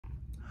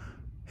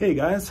Hey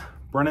guys,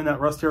 Brennan at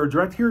Russ Darrow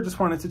Direct here. Just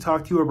wanted to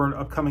talk to you about an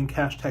upcoming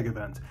Cashtag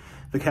event.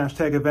 The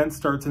Cashtag event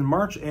starts in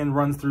March and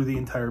runs through the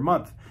entire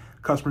month.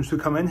 Customers who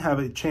come in have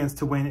a chance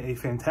to win a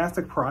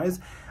fantastic prize.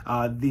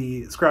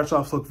 The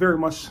scratch-offs look very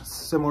much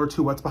similar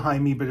to what's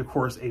behind me, but of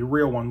course a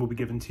real one will be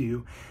given to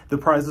you. The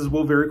prizes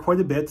will vary quite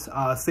a bit.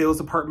 Sales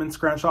department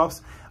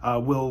scratch-offs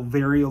will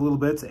vary a little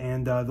bit,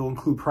 and they'll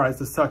include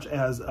prizes such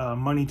as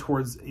money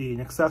towards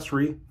an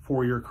accessory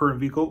for your current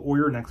vehicle or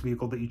your next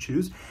vehicle that you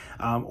choose,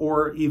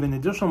 or even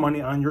additional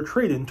money on your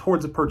trade-in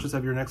towards the purchase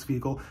of your next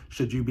vehicle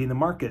should you be in the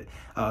market.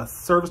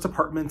 Service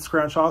department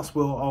scratch-offs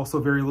will also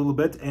vary a little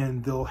bit,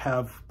 and they'll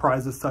have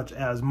prizes such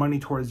as money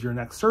towards your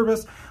next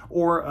service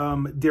or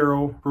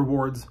Darrow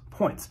Rewards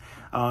points.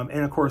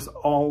 And of course,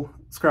 all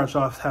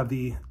scratch-offs have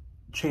the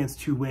chance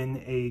to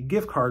win a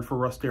gift card for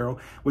Russ Darrow,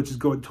 which is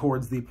going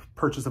towards the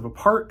purchase of a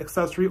part,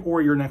 accessory,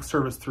 or your next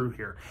service through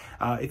here.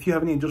 If you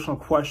have any additional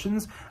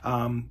questions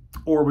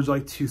or would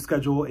like to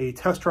schedule a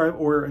test drive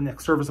or a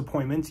next service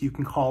appointment, you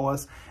can call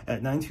us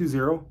at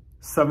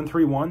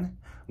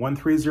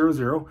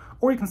 920-731-1300,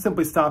 or you can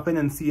simply stop in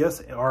and see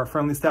us. Our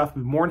friendly staff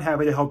will be more than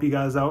happy to help you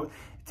guys out,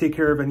 take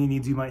care of any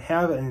needs you might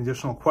have and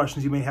additional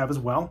questions you may have as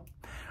well.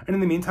 And in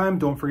the meantime,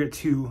 don't forget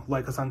to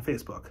like us on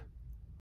Facebook.